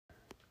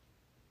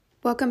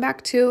Welcome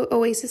back to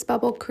Oasis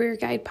Bubble Career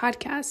Guide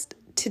podcast.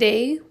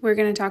 Today, we're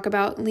going to talk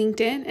about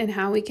LinkedIn and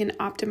how we can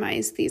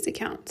optimize these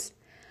accounts.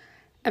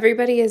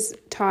 Everybody is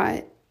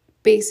taught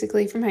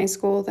basically from high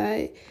school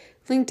that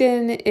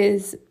LinkedIn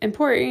is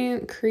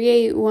important,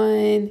 create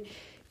one,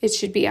 it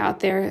should be out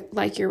there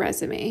like your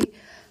resume.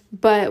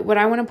 But what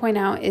I want to point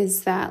out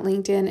is that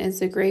LinkedIn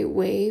is a great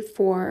way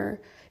for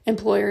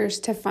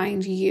employers to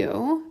find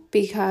you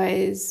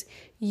because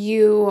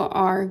you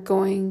are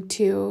going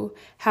to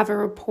have a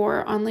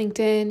report on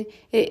LinkedIn.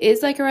 It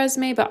is like a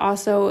resume, but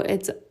also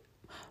it's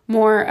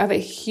more of a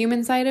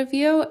human side of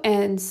you.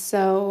 And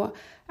so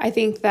I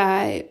think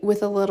that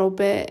with a little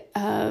bit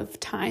of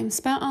time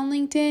spent on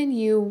LinkedIn,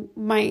 you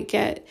might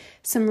get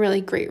some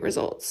really great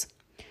results.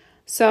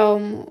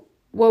 So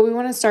what we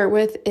want to start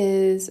with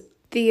is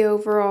the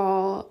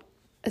overall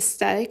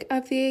aesthetic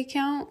of the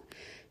account.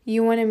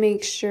 You want to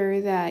make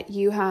sure that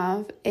you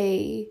have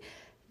a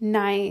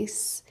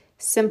nice,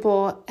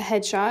 simple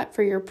headshot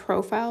for your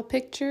profile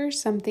picture,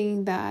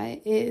 something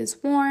that is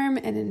warm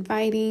and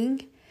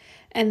inviting.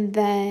 And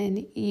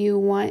then you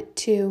want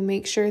to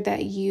make sure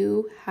that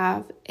you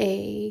have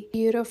a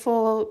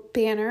beautiful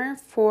banner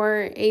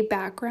for a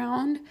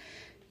background.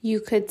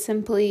 You could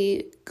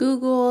simply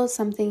Google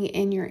something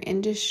in your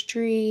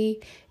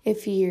industry.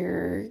 If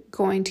you're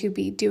going to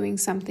be doing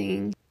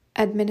something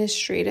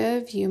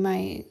administrative, you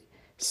might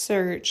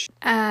search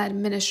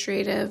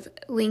administrative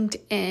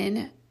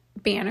LinkedIn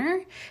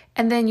banner,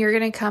 and then you're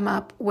going to come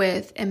up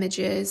with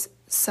images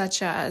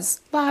such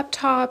as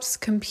laptops,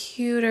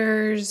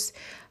 computers.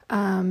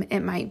 It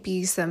might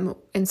be some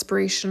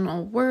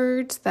inspirational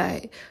words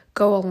that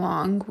go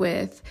along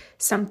with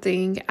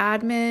something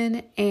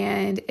admin,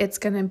 and it's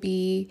going to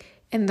be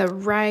in the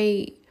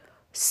right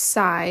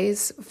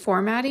size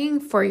formatting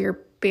for your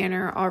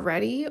banner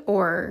already,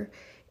 or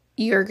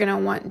you're going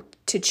to want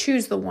to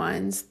choose the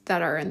ones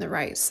that are in the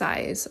right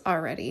size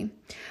already.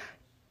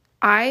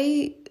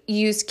 I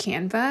use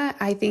Canva.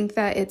 I think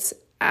that it's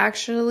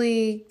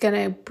actually going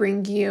to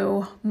bring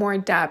you more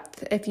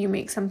depth if you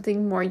make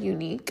something more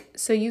unique.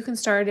 So you can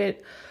start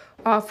it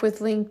off with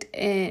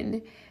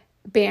LinkedIn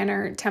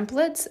banner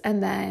templates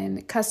and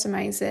then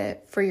customize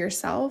it for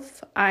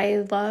yourself.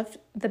 I love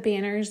the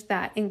banners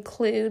that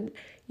include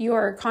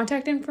your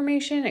contact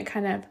information. It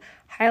kind of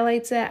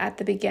highlights it at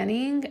the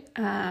beginning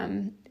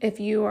if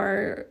you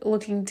are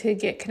looking to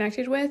get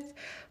connected with,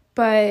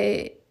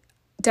 but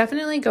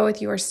definitely go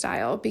with your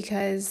style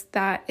because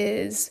that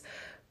is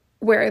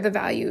where the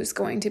value is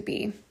going to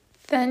be.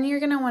 Then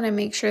you're going to want to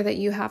make sure that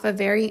you have a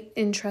very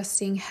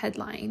interesting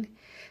headline.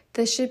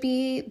 This should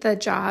be the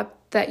job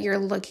that you're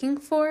looking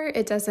for.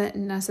 It doesn't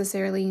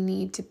necessarily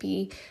need to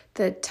be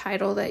the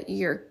title that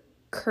you're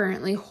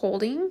currently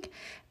holding,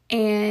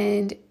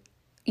 and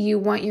you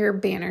want your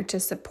banner to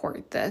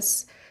support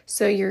this.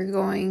 So you're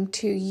going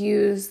to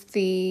use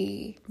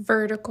the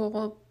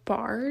vertical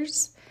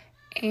bars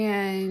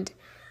and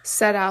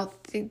set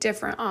out the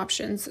different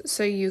options.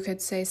 So you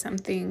could say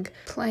something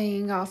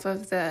playing off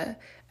of the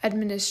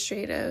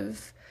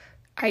administrative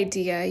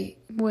idea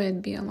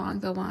would be along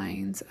the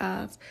lines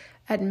of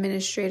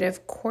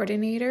administrative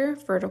coordinator,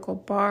 vertical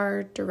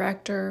bar,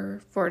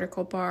 director,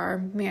 vertical bar,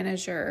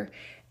 manager,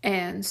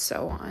 and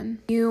so on.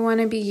 You want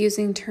to be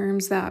using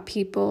terms that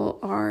people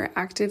are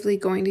actively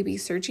going to be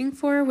searching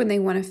for when they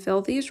want to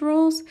fill these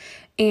roles,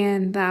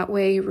 and that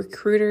way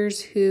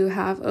recruiters who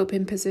have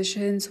open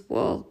positions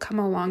will come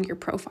along your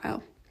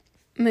profile.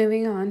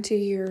 Moving on to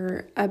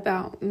your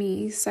About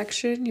Me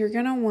section, you're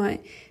going to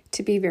want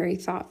to be very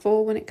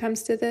thoughtful when it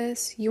comes to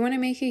this. You want to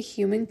make a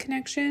human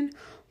connection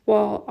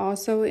while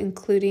also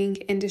including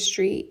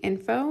industry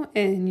info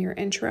in your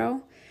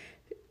intro.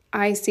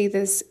 I see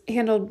this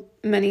handled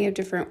many of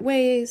different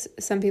ways.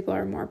 Some people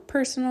are more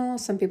personal,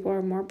 some people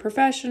are more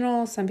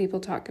professional, some people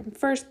talk in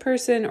first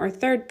person or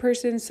third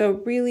person. So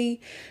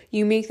really,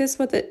 you make this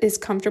what is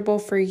comfortable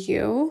for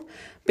you,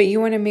 but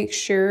you want to make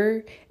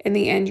sure in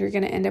the end you're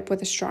going to end up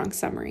with a strong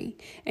summary.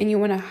 And you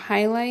want to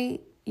highlight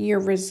your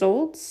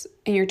results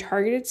and your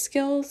targeted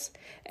skills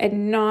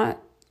and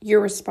not your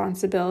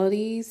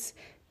responsibilities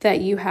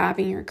that you have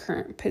in your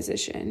current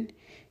position.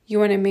 You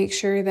want to make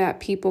sure that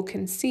people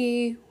can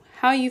see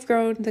how you've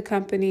grown the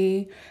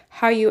company,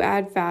 how you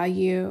add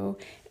value,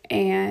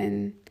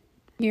 and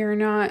you're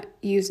not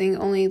using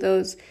only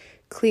those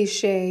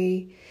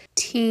cliche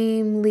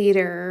team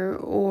leader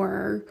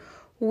or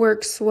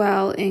works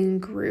well in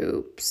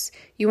groups.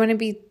 You want to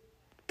be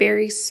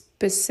very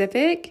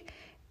specific,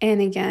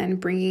 and again,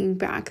 bringing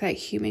back that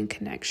human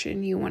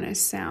connection. You want to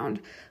sound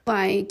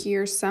like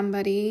you're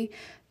somebody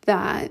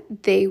that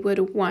they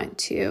would want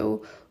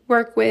to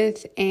work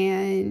with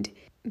and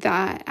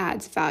that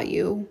adds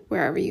value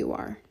wherever you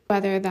are,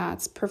 whether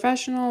that's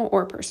professional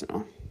or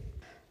personal.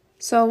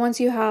 So once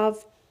you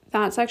have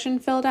that section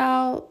filled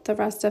out, the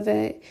rest of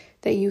it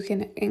that you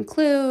can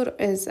include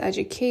is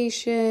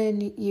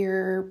education,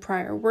 your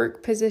prior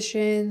work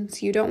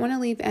positions. You don't want to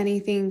leave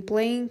anything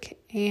blank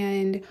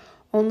and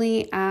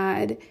only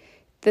add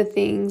the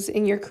things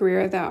in your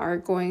career that are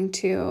going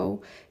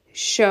to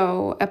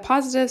show a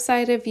positive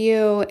side of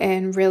you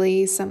and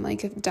really some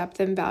like depth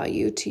and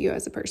value to you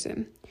as a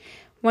person.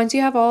 Once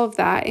you have all of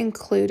that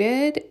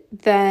included,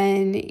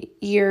 then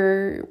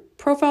your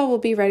profile will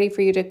be ready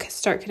for you to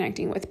start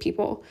connecting with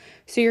people.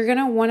 So you're going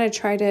to want to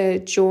try to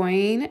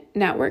join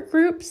network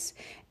groups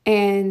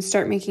and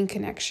start making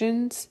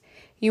connections.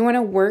 You want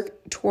to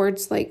work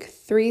towards like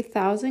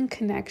 3,000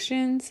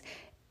 connections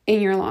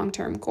in your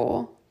long-term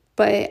goal.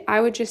 But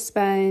I would just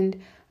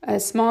spend a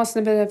small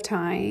snippet of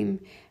time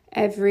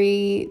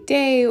every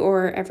day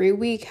or every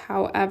week,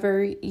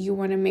 however you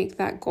want to make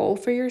that goal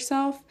for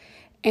yourself,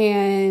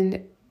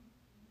 and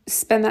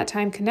spend that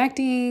time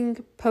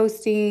connecting,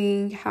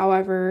 posting,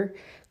 however,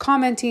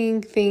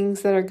 commenting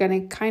things that are going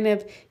to kind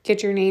of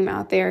get your name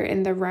out there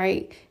in the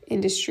right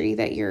industry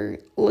that you're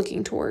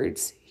looking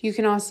towards. You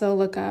can also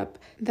look up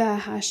the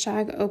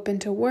hashtag open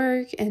to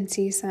work and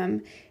see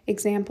some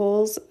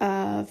examples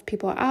of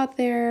people out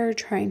there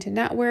trying to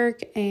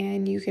network.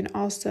 And you can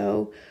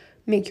also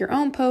make your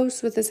own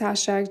posts with this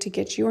hashtag to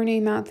get your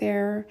name out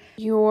there.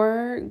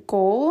 Your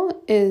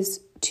goal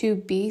is to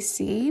be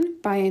seen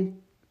by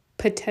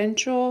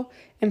potential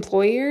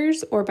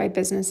employers or by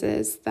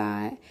businesses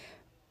that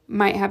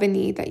might have a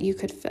need that you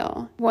could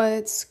fill.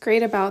 What's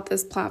great about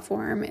this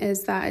platform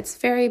is that it's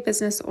very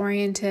business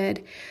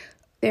oriented.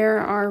 There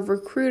are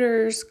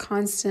recruiters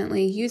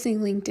constantly using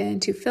LinkedIn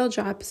to fill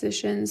job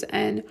positions,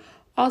 and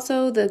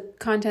also the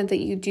content that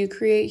you do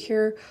create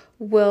here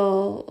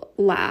will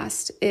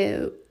last.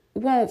 It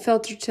won't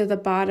filter to the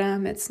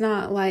bottom. It's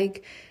not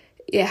like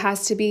it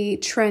has to be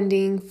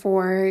trending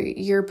for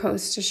your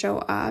post to show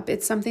up.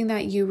 It's something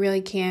that you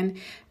really can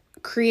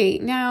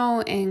create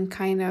now and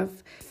kind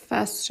of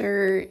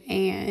fester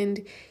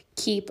and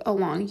keep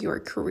along your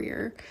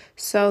career.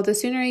 So the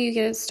sooner you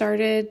get it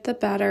started, the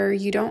better.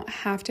 You don't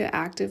have to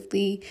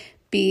actively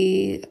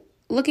be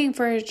looking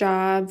for a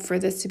job for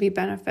this to be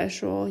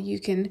beneficial. You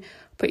can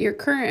put your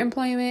current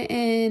employment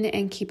in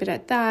and keep it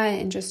at that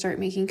and just start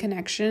making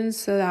connections,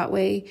 so that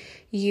way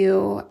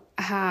you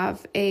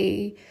have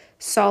a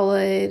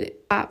solid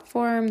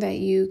platform that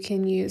you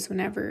can use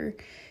whenever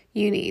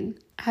you need.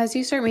 As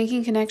you start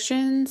making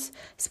connections,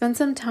 spend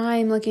some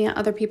time looking at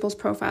other people's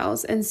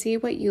profiles and see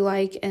what you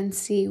like and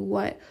see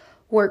what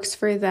works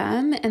for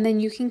them. And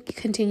then you can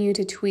continue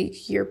to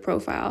tweak your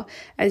profile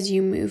as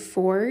you move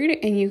forward,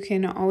 and you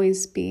can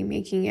always be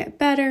making it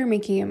better,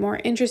 making it more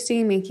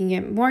interesting, making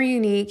it more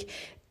unique,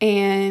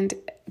 and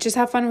just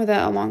have fun with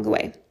it along the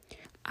way.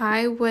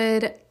 I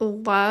would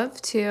love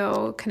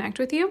to connect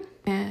with you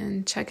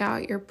and check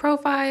out your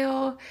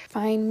profile.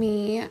 Find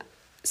me,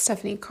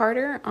 Stephanie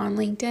Carter, on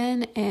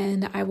LinkedIn,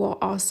 and I will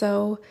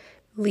also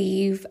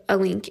leave a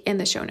link in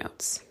the show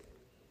notes.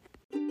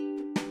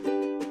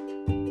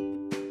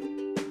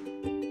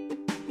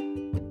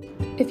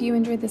 If you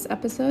enjoyed this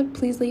episode,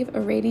 please leave a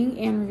rating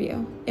and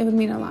review. It would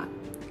mean a lot.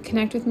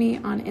 Connect with me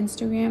on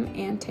Instagram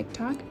and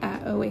TikTok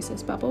at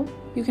Oasis Bubble.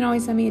 You can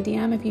always send me a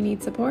DM if you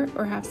need support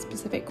or have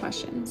specific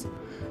questions.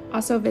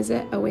 Also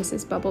visit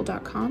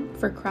oasisbubble.com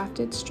for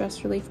crafted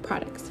stress relief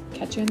products.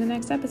 Catch you in the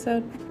next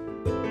episode.